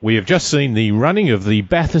We have just seen the running of the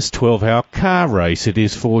Bathurst 12-hour car race. It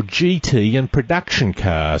is for GT and production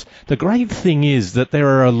cars. The great thing is that there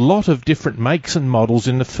are a lot of different makes and models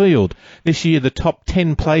in the field. This year the top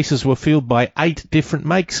 10 places were filled by 8 different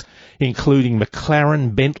makes, including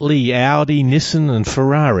McLaren, Bentley, Audi, Nissan and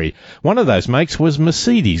Ferrari. One of those makes was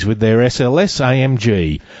Mercedes with their SLS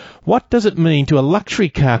AMG. What does it mean to a luxury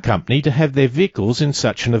car company to have their vehicles in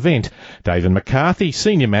such an event? David McCarthy,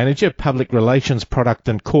 Senior Manager, Public Relations, Product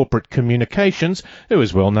and Corporate Communications, who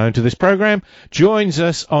is well known to this program, joins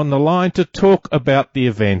us on the line to talk about the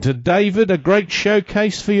event. David, a great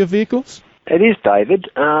showcase for your vehicles? It is, David.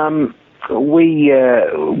 We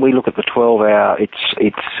look at the 12-hour.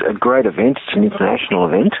 It's a great event. It's an international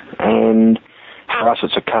event, and for us,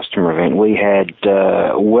 it's a customer event. We had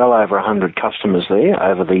well over 100 customers there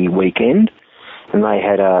over the weekend, and they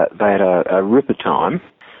had a ripper time.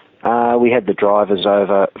 We had the drivers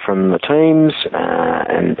over from the teams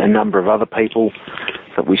and a number of other people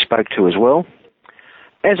that we spoke to as well.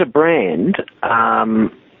 As a brand,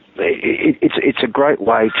 it's a great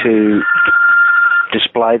way to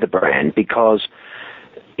display the brand because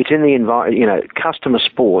it's in the environment, customer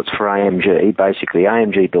sports for AMG. Basically,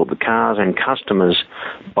 AMG build the cars and customers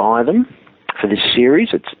buy them for this series.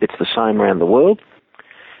 It's the same around the world.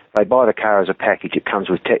 They buy the car as a package. It comes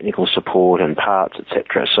with technical support and parts,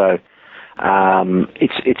 etc. So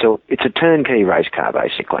it's a turnkey race car,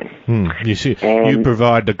 basically. You see, you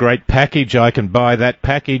provide a great package. I can buy that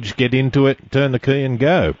package, get into it, turn the key, and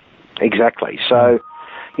go. Exactly. So.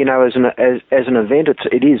 As an event,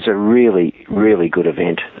 it is a really, really good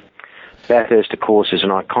event. Bathurst, of course, is an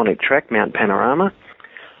iconic track, Mount Panorama.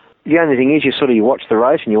 The only thing is, you watch the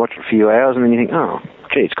race and you watch it for a few hours, and then you think, oh,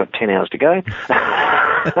 gee, it's got 10 hours to go.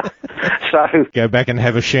 So go back and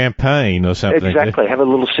have a champagne or something. Exactly, have a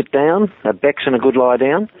little sit down, a Beck's and a good lie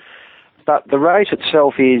down. But the race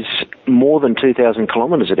itself is more than 2,000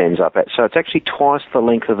 kilometres it ends up at, so it's actually twice the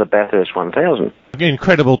length of the Bathurst 1,000.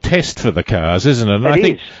 Incredible test for the cars, isn't it? It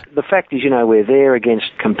is. The fact is, we're there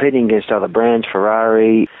competing against other brands,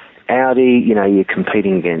 Ferrari, Audi, you're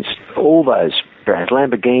competing against all those brands,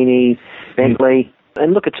 Lamborghini, Bentley.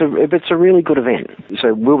 And look, it's a really good event.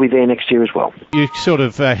 So we'll be there next year as well. You sort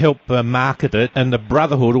of help market it, and the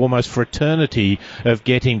brotherhood, almost fraternity of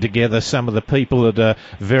getting together some of the people that are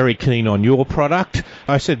very keen on your product.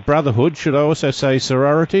 I said brotherhood. Should I also say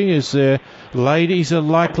sorority? Is there ladies are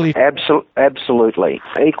likely? Absolutely.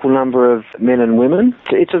 Equal number of men and women.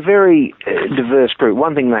 It's a very diverse group.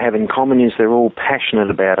 One thing they have in common is they're all passionate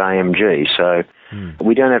about AMG, so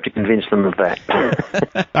we don't have to convince them of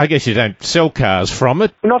that. I guess you don't sell cars from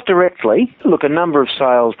it? Not directly. Look, a number of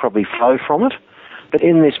sales probably flow from it. But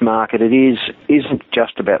in this market, it isn't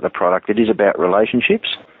just about the product. It is about relationships.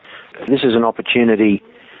 This is an opportunity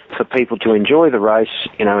for people to enjoy the race,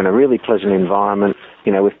 in a really pleasant environment,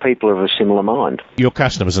 with people of a similar mind. Your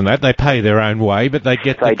customers and that, they pay their own way, but they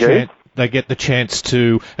get the chance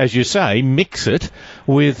to, as you say, mix it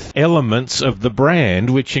with elements of the brand,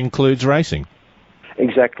 which includes racing.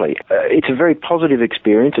 Exactly. It's a very positive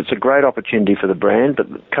experience. It's a great opportunity for the brand,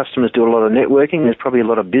 but customers do a lot of networking. There's probably a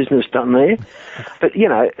lot of business done there. But,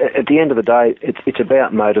 at the end of the day, it's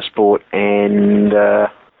about motorsport, and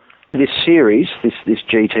this series, this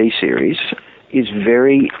GT series, is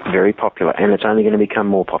very, very popular, and it's only going to become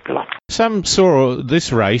more popular. Some saw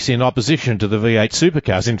this race in opposition to the V8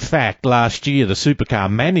 supercars. In fact, last year the supercar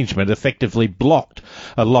management effectively blocked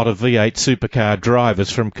a lot of V8 supercar drivers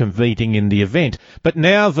from competing in the event. But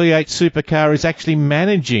now V8 supercar is actually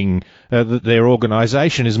managing, their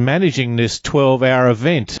organisation is managing this 12-hour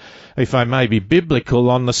event. If I may be biblical,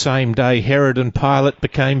 on the same day Herod and Pilate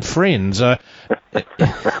became friends. I'm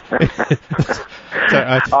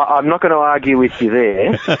not going to argue with you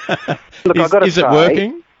there. Look, I've got to say, is it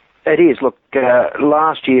working? It is. Look,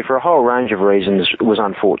 last year, for a whole range of reasons, was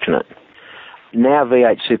unfortunate. Now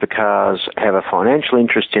V8 supercars have a financial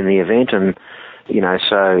interest in the event, and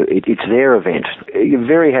so it's their event. You're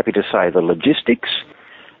very happy to say the logistics,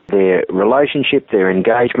 their relationship, their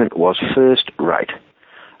engagement was first rate.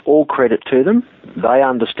 All credit to them. They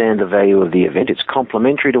understand the value of the event. It's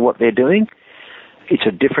complementary to what they're doing. It's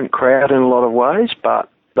a different crowd in a lot of ways, but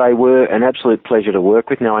they were an absolute pleasure to work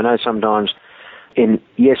with. Now, I know sometimes in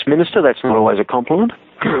Yes Minister, that's not always a compliment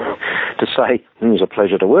to say it was a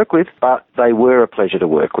pleasure to work with, but they were a pleasure to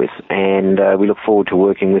work with, and we look forward to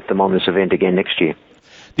working with them on this event again next year.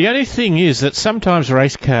 The only thing is that sometimes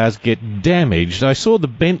race cars get damaged. I saw the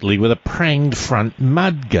Bentley with a pranged front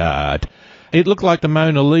mudguard. It looked like the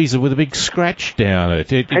Mona Lisa with a big scratch down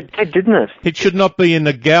it. It did, didn't it? It should not be in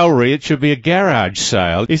the gallery, it should be a garage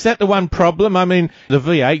sale. Is that the one problem? I mean, the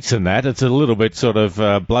V8s and that, it's a little bit sort of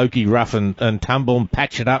blokey, rough and tumble and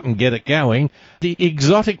patch it up and get it going. The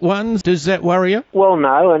exotic ones, does that worry you? Well,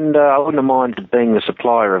 no, and I wouldn't have minded being the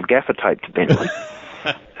supplier of gaffer tape to Bentley.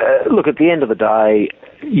 Look, at the end of the day,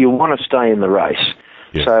 you want to stay in the race.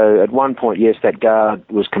 Yes. So at one point, yes, that guard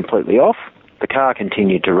was completely off. The car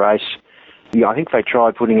continued to race. Yeah, I think they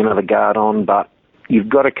tried putting another guard on, but you've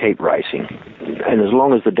got to keep racing. And as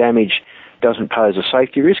long as the damage doesn't pose a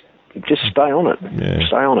safety risk, just stay on it. Yeah.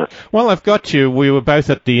 Stay on it. Well, I've got you. We were both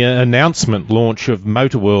at the announcement launch of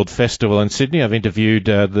Motor World Festival in Sydney. I've interviewed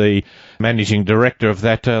the managing director of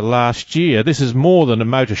that last year. This is more than a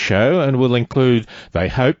motor show and will include, they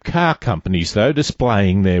hope, car companies, though,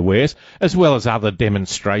 displaying their wares, as well as other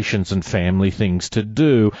demonstrations and family things to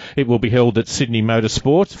do. It will be held at Sydney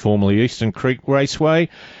Motorsports, formerly Eastern Creek Raceway.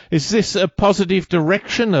 Is this a positive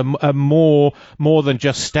direction, a more than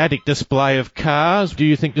just static display of cars? Do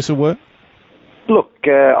you think this will work? Look,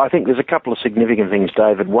 I think there's a couple of significant things,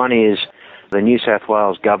 David. One is the New South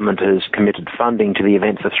Wales government has committed funding to the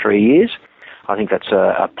event for 3 years. I think that's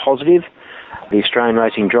a positive. The Australian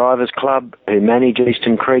Racing Drivers Club, who manage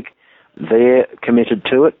Eastern Creek, they're committed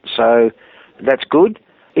to it, so that's good.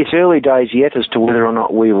 It's early days yet as to whether or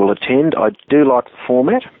not we will attend. I do like the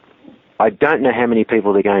format. I don't know how many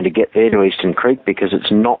people are going to get there to Eastern Creek because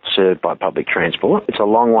it's not served by public transport. It's a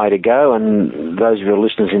long way to go, and those of your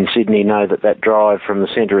listeners in Sydney know that drive from the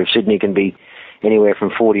centre of Sydney can be anywhere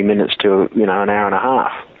from 40 minutes to, an hour and a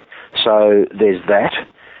half. So there's that.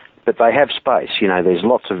 But they have space. There's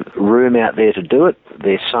lots of room out there to do it.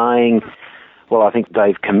 They're saying, well, I think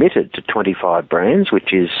they've committed to 25 brands,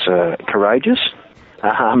 which is courageous.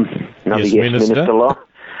 Another yes, Minister law.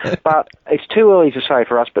 But it's too early to say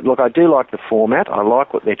for us. But look, I do like the format. I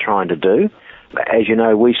like what they're trying to do. As you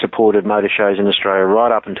know, we supported motor shows in Australia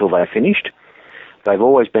right up until they finished. They've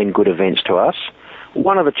always been good events to us.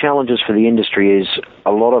 One of the challenges for the industry is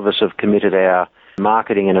a lot of us have committed our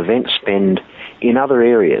marketing and event spend in other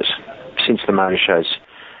areas since the motor shows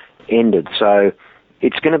ended. So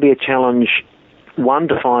it's going to be a challenge, one,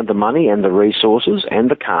 to find the money and the resources and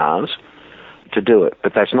the cars to do it.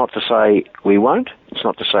 But that's not to say we won't. It's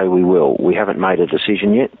not to say we will. We haven't made a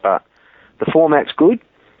decision yet, but the format's good.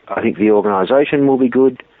 I think the organisation will be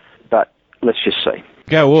good, but let's just see.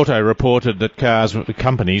 Go Auto reported that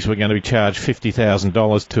companies were going to be charged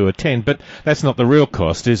 $50,000 to attend, but that's not the real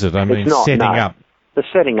cost, is it? Setting up. The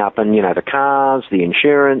setting up and, the cars, the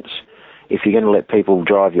insurance. If you're going to let people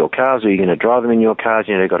drive your cars or you're going to drive them in your cars,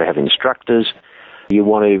 you've got to have instructors. You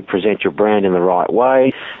want to present your brand in the right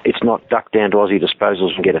way. It's not duck down to Aussie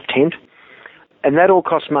Disposals and get a tent. And that all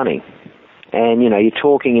costs money. And, you're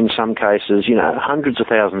talking in some cases, hundreds of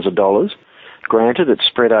thousands of dollars. Granted, it's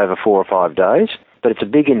spread over 4 or 5 days, but it's a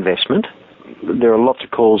big investment. There are lots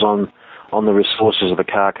of calls on the resources of the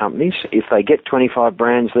car companies. If they get 25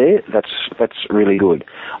 brands there, that's really good.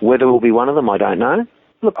 Whether we'll be one of them, I don't know.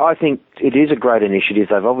 Look, I think it is a great initiative.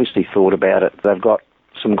 They've obviously thought about it. They've got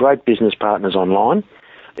some great business partners online.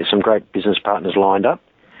 There's some great business partners lined up.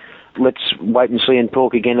 Let's wait and see and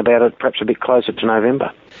talk again about it perhaps a bit closer to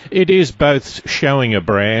November. It is both showing a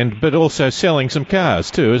brand but also selling some cars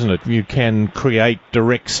too, isn't it? You can create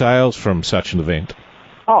direct sales from such an event.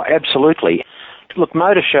 Oh, absolutely. Look,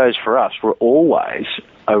 motor shows for us were always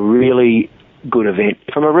a really good event.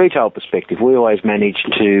 From a retail perspective, we always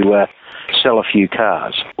managed to sell a few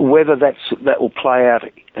cars. Whether that will play out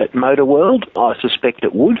at Motor World, I suspect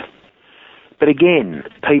it would. But again,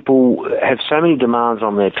 people have so many demands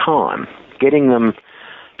on their time. Getting them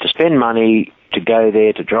to spend money, to go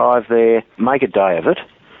there, to drive there, make a day of it,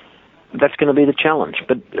 that's going to be the challenge.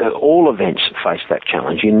 But all events face that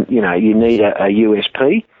challenge. You need a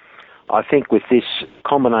USP. I think with this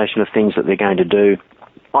combination of things that they're going to do,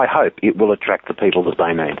 I hope it will attract the people that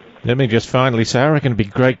they need. Let me just finally say, I reckon it'd be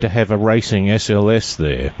great to have a racing SLS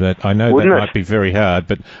there. But I know Wouldn't that might be very hard,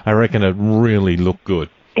 but I reckon it'd really look good.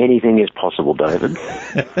 Anything is possible, David.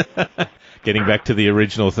 Getting back to the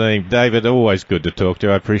original theme. David, always good to talk to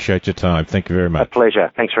you. I appreciate your time. Thank you very much. A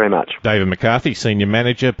pleasure. Thanks very much. David McCarthy, Senior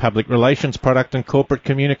Manager, Public Relations, Product and Corporate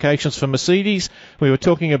Communications for Mercedes. We were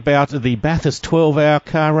talking about the Bathurst 12-hour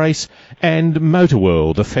car race and Motor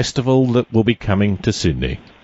World, a festival that will be coming to Sydney.